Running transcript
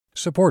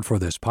Support for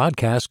this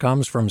podcast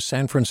comes from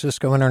San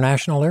Francisco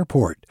International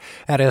Airport.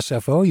 At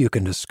SFO, you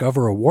can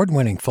discover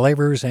award-winning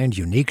flavors and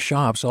unique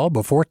shops all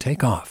before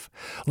takeoff.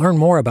 Learn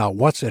more about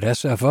what's at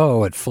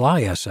SFO at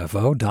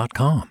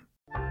flysfo.com.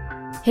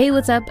 Hey,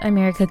 what's up? I'm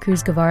Erica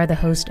Cruz Guevara, the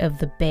host of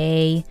The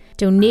Bay.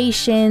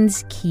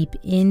 Donations keep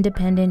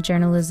independent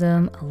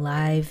journalism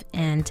alive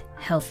and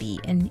healthy.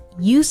 And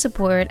you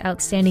support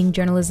outstanding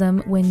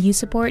journalism when you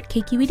support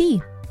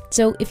KQED.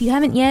 So if you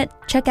haven't yet,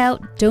 check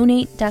out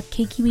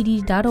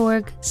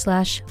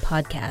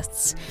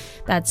donate.kqed.org/podcasts.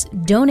 That's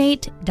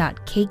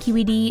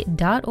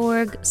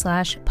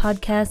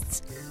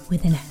donate.kqed.org/podcasts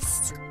with an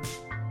S.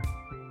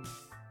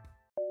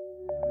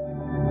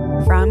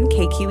 From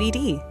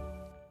KQED.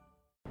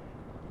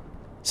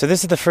 So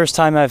this is the first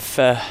time I've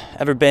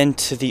ever been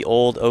to the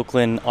old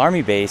Oakland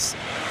Army base.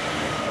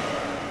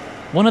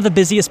 One of the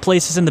busiest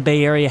places in the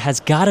Bay Area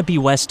has got to be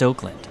West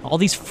Oakland. All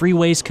these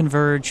freeways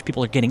converge,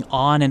 people are getting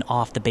on and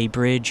off the Bay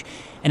Bridge,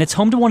 and it's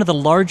home to one of the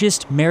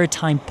largest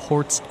maritime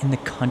ports in the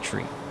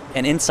country.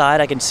 And inside,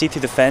 I can see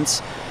through the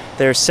fence,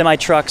 there's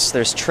semi-trucks,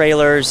 there's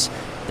trailers.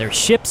 There's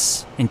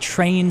ships and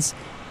trains,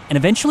 and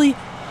eventually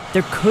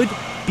there could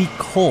be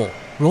coal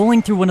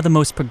rolling through one of the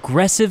most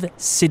progressive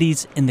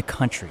cities in the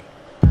country.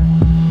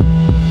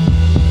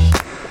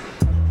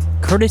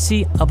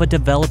 Courtesy of a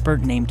developer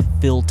named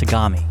Phil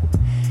Tagami.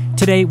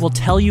 Today, we'll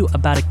tell you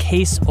about a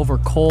case over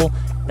coal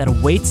that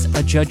awaits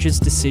a judge's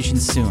decision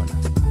soon.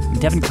 I'm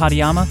Devin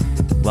Katayama.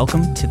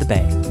 Welcome to The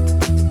Bay.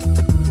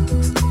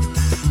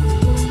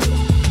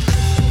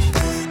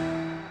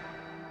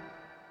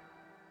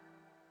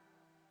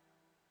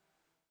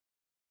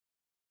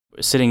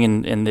 Sitting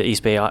in the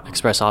East Bay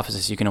Express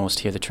offices, you can almost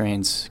hear the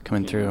trains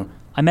coming through.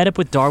 I met up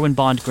with Darwin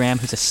Bond Graham,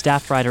 who's a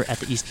staff writer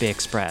at the East Bay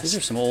Express. These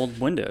are some old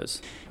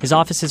windows. His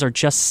offices are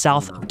just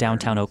south of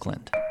downtown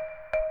Oakland.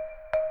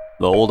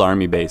 The old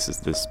Army base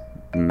is this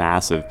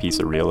massive piece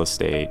of real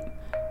estate.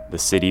 The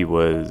city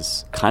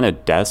was kind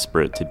of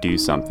desperate to do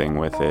something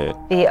with it.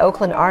 The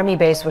Oakland Army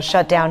base was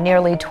shut down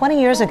nearly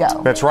 20 years ago.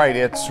 That's right.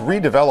 Its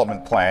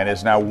redevelopment plan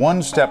is now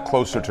one step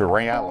closer to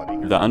reality.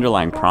 The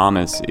underlying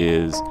promise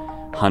is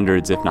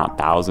hundreds, if not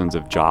thousands,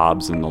 of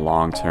jobs in the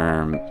long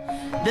term.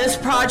 This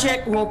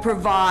project will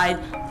provide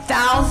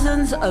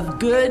thousands of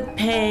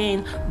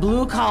good-paying,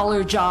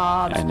 blue-collar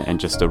jobs. And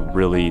just a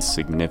really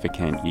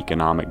significant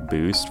economic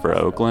boost for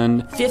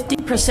Oakland.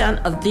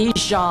 50% of these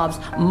jobs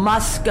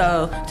must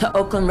go to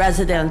Oakland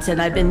residents, and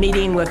I've been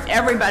meeting with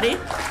everybody.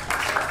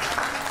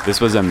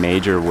 This was a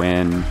major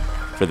win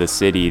for the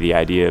city, the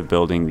idea of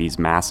building these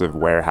massive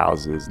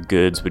warehouses.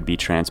 Goods would be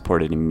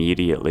transported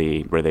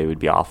immediately, where they would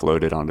be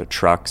offloaded onto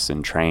trucks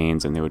and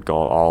trains, and they would go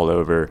all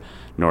over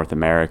North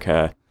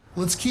America.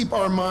 Let's keep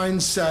our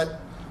minds set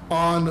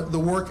on the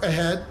work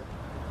ahead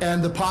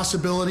and the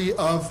possibility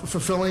of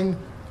fulfilling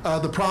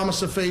the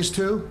promise of Phase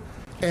 2.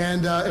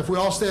 And if we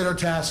all stay at our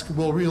task,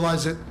 we'll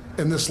realize it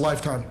in this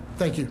lifetime.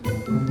 Thank you.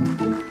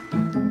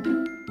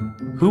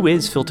 Who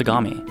is Phil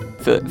Tagami?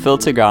 Phil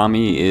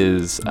Tagami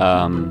is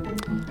a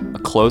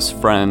close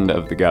friend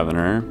of the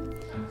governor.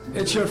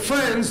 It's your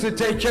friends that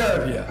take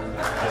care of you.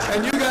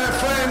 And you got a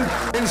friend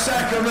in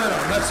Sacramento.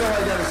 That's all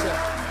I got to say.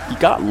 He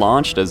got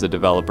launched as a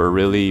developer,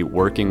 really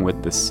working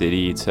with the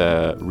city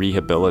to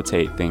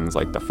rehabilitate things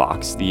like the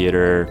Fox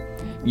Theater.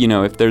 You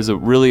know, if there's a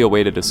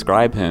way to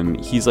describe him,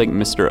 he's like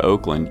Mr.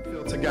 Oakland.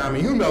 Phil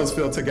Tagami. Who knows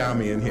Phil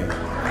Tagami in here?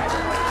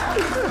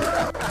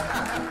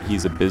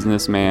 He's a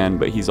businessman,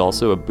 but he's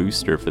also a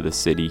booster for the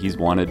city. He's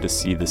wanted to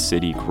see the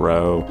city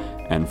grow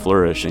and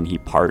flourish, and he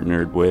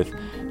partnered with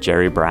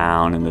Jerry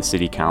Brown and the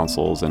city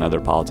councils and other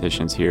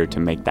politicians here to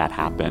make that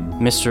happen.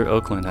 Mr.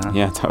 Oakland, huh?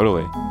 Yeah,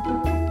 totally.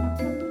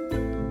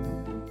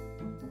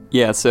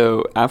 Yeah,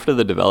 so after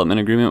the development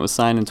agreement was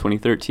signed in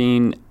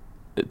 2013,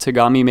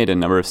 Tagami made a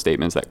number of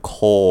statements that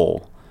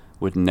coal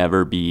would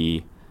never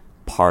be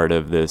part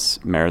of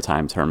this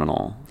maritime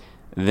terminal.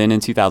 Then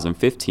in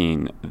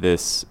 2015,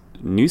 this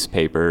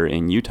newspaper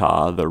in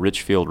Utah, the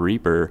Richfield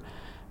Reaper,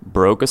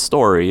 broke a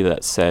story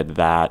that said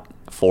that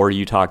 4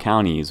 Utah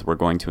counties were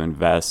going to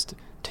invest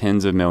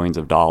tens of millions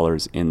of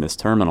dollars in this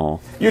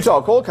terminal.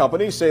 Utah coal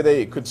companies say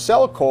they could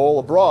sell coal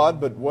abroad,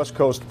 but West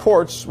Coast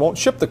ports won't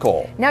ship the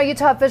coal. Now,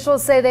 Utah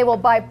officials say they will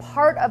buy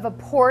part of a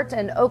port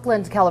in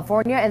Oakland,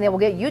 California, and they will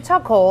get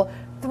Utah coal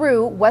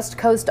through West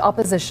Coast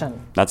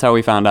opposition. That's how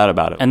we found out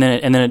about it. And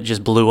then it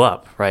just blew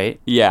up, right?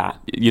 Yeah.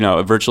 You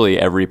know, virtually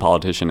every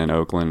politician in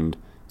Oakland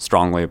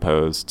strongly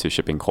opposed to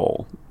shipping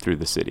coal through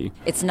the city.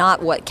 It's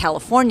not what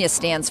California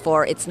stands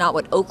for. It's not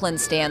what Oakland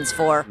stands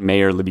for.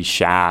 Mayor Libby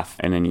Schaaf,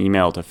 in an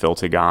email to Phil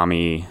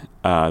Tagami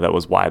that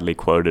was widely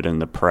quoted in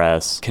the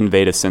press,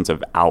 conveyed a sense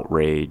of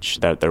outrage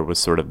that there was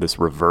sort of this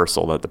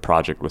reversal, that the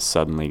project was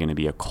suddenly going to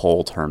be a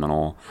coal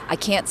terminal. I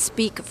can't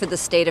speak for the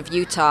state of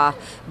Utah,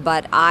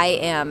 but I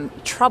am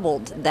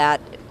troubled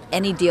that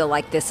any deal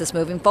like this is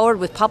moving forward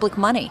with public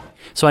money.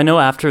 So I know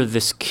after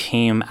this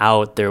came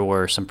out, there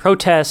were some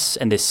protests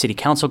and the city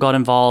council got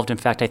involved. In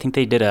fact, I think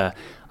they did a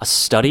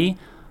study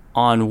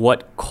on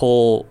what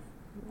coal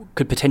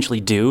could potentially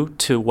do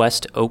to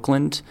West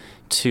Oakland.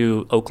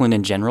 to Oakland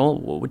in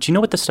general. Do you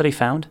know what the study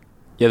found?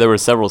 Yeah, there were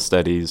several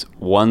studies.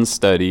 One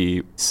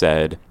study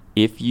said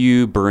if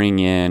you bring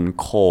in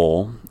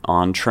coal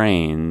on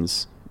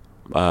trains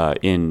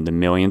in the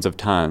millions of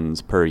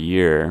tons per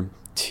year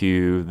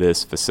to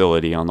this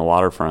facility on the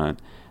waterfront,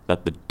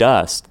 that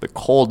the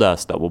coal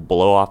dust that will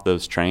blow off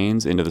those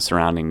trains into the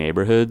surrounding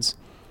neighborhoods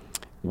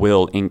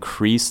will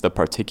increase the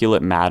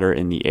particulate matter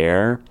in the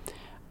air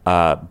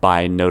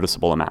by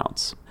noticeable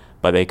amounts.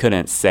 But they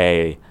couldn't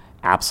say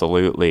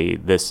absolutely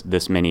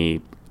this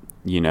many,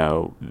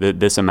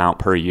 this amount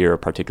per year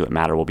of particulate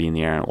matter will be in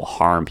the air and it will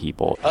harm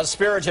people. A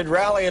spirited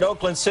rally at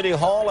Oakland City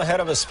Hall ahead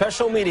of a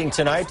special meeting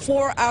tonight.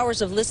 4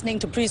 hours of listening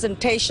to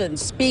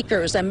presentations,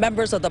 speakers, and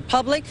members of the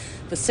public.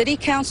 The City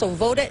Council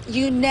voted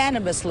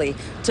unanimously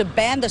to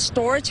ban the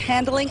storage,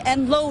 handling,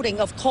 and loading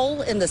of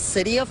coal in the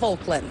city of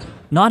Oakland.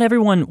 Not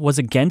everyone was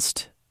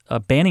against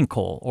banning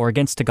coal or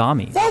against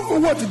Tagami. Vote for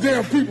what the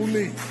damn people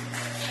need.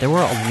 There were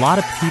a lot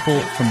of people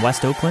from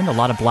West Oakland, a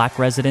lot of black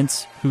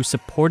residents who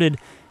supported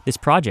this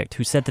project,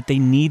 who said that they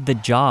need the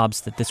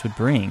jobs that this would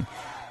bring,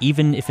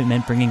 even if it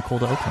meant bringing coal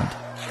to Oakland.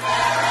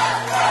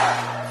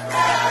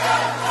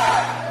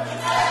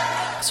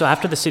 So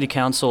after the city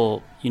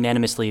council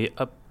unanimously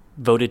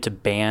voted to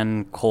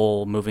ban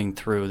coal moving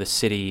through the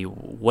city,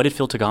 what did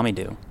Phil Tagami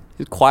do?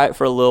 He was quiet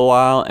for a little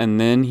while,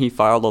 and then he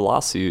filed a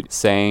lawsuit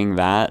saying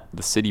that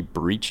the city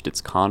breached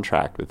its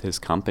contract with his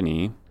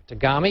company.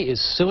 Tagami is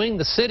suing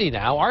the city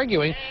now,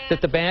 arguing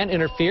that the ban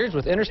interferes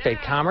with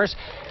interstate commerce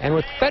and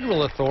with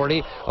federal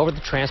authority over the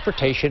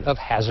transportation of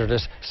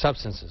hazardous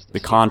substances.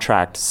 The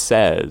contract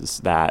says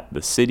that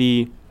the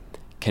city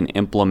can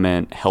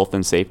implement health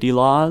and safety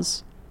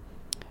laws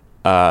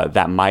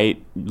that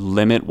might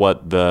limit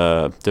what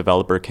the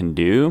developer can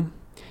do,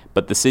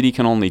 but the city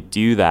can only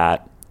do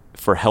that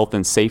for health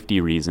and safety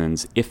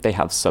reasons if they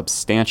have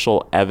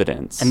substantial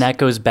evidence. And that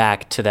goes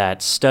back to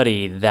that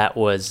study that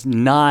was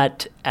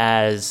not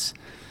as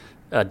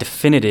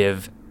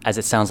definitive as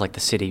it sounds like the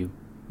city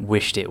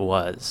wished it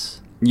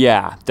was.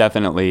 Yeah,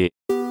 definitely.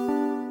 Do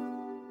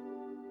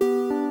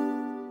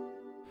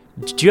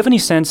you have any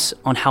sense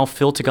on how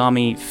Phil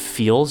Tagami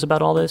feels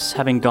about all this,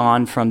 having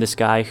gone from this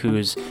guy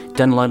who's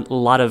done a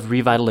lot of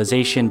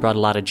revitalization, brought a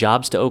lot of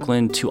jobs to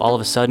Oakland, to all of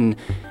a sudden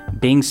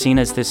being seen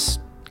as this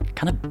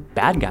kind of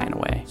bad guy in a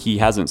way? He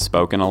hasn't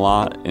spoken a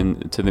lot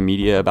to the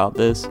media about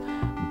this,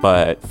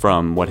 but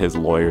from what his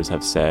lawyers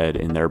have said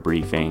in their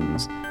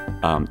briefings,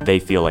 they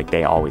feel like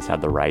they always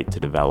had the right to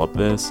develop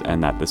this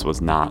and that this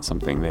was not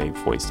something they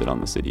foisted on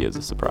the city as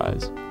a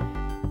surprise.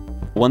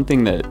 One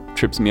thing that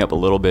trips me up a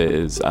little bit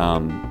is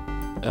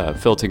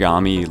Phil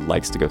Tagami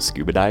likes to go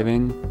scuba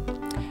diving.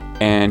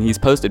 And he's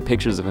posted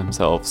pictures of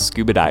himself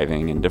scuba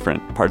diving in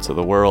different parts of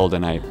the world,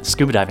 and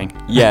scuba diving.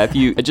 Yeah,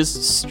 I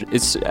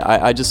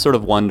just sort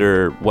of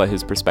wonder what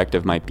his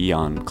perspective might be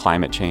on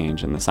climate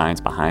change and the science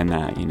behind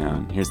that.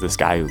 And here's this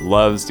guy who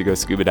loves to go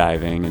scuba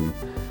diving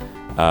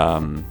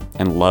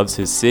and loves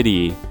his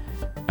city,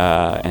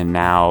 and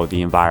now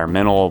the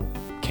environmental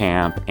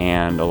camp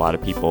and a lot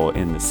of people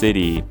in the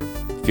city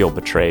feel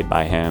betrayed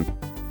by him.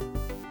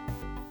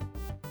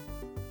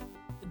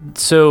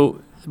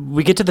 So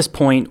we get to this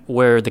point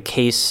where the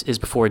case is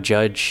before a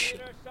judge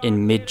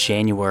in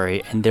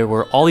mid-January, and there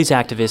were all these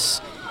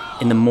activists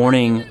in the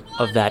morning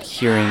of that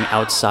hearing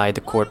outside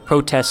the court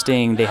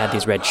protesting. They had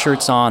these red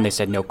shirts on. They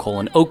said no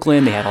coal in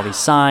Oakland. They had all these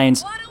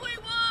signs. What do we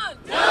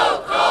want?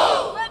 No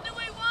coal! When do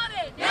we want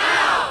it?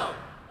 Now!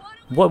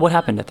 What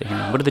happened at the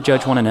hearing? What did the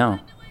judge want to know?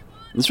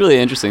 It's really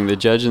interesting. The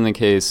judge in the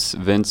case,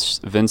 Vince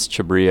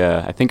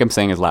Chabria, I think I'm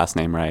saying his last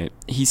name right,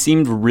 he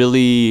seemed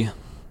really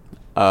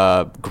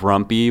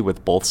grumpy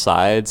with both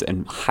sides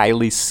and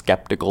highly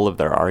skeptical of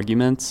their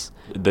arguments.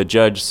 The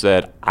judge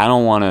said, I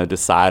don't want to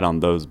decide on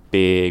those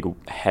big,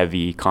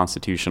 heavy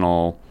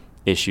constitutional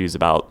issues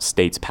about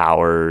states'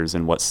 powers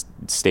and what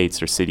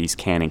states or cities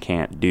can and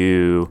can't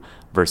do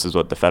versus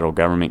what the federal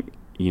government,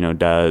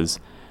 does.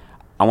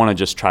 I want to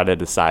just try to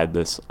decide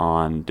this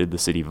on, did the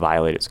city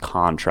violate its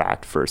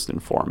contract first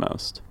and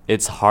foremost?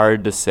 It's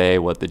hard to say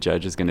what the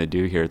judge is going to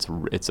do here.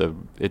 It's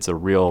a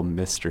real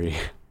mystery.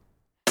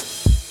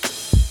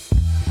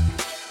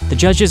 The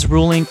judge's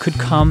ruling could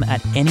come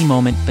at any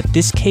moment, but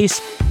this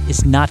case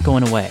is not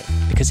going away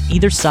because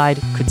either side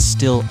could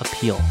still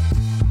appeal,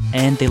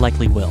 and they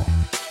likely will.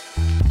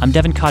 I'm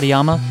Devin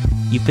Katayama.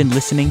 You've been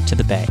listening to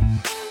The Bay.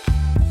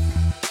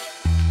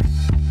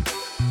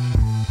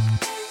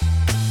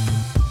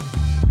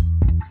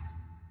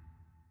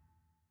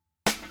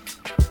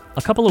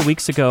 A couple of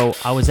weeks ago,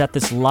 I was at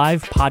this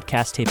live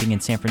podcast taping in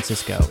San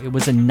Francisco. It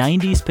was a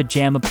 90s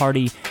pajama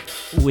party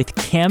with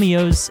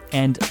cameos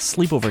and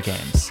sleepover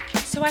games.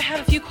 So I have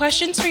a few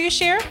questions for you,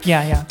 Cher.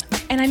 Yeah.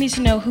 And I need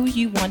to know who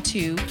you want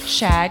to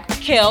shag,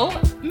 kill,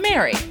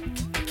 marry.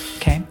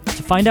 Okay.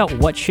 To find out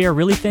what Cher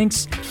really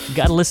thinks, you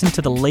got to listen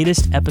to the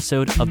latest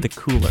episode of The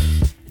Cooler.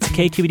 It's a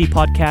KQED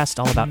podcast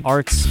all about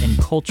arts and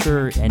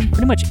culture and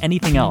pretty much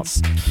anything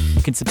else.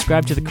 You can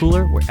subscribe to The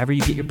Cooler wherever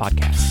you get your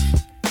podcasts.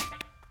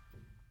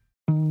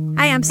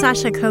 Hi, I'm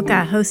Sasha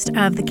Khokha, host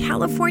of the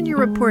California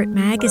Report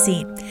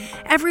magazine.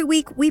 Every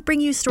week, we bring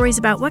you stories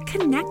about what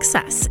connects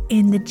us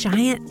in the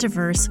giant,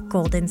 diverse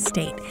Golden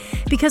State.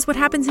 Because what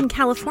happens in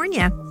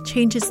California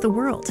changes the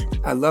world.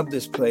 I love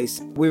this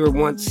place. We were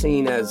once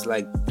seen as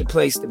like the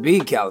place to be,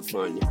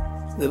 California.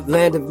 The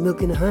land of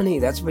milk and honey.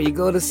 That's where you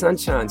go to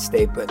Sunshine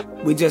State, but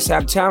we just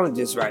have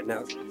challenges right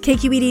now.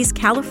 KQED's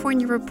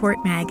California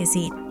Report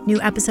magazine. New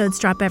episodes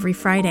drop every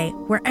Friday,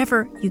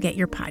 wherever you get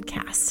your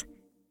podcasts.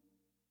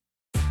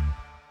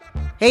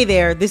 Hey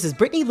there, this is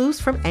Brittany Luce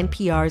from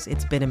NPR's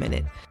It's Been a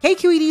Minute.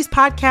 KQED's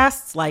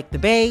podcasts like The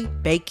Bay,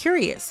 Bay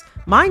Curious,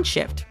 Mind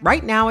Shift,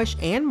 Right Nowish,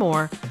 and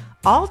more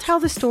all tell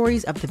the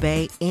stories of the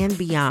Bay and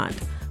beyond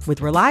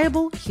with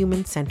reliable,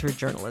 human-centered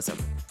journalism.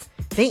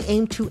 They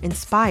aim to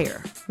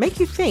inspire,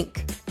 make you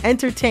think,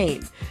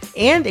 entertain,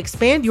 and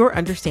expand your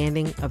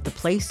understanding of the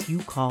place you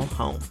call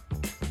home.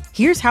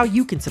 Here's how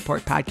you can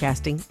support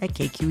podcasting at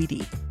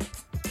KQED.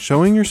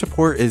 Showing your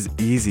support is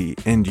easy,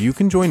 and you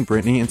can join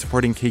Brittany in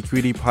supporting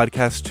KQED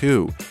Podcast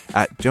too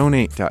at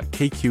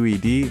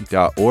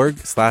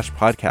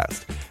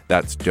donate.kqed.org/podcast.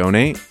 That's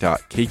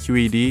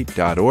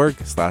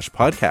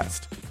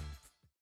donate.kqed.org/podcast.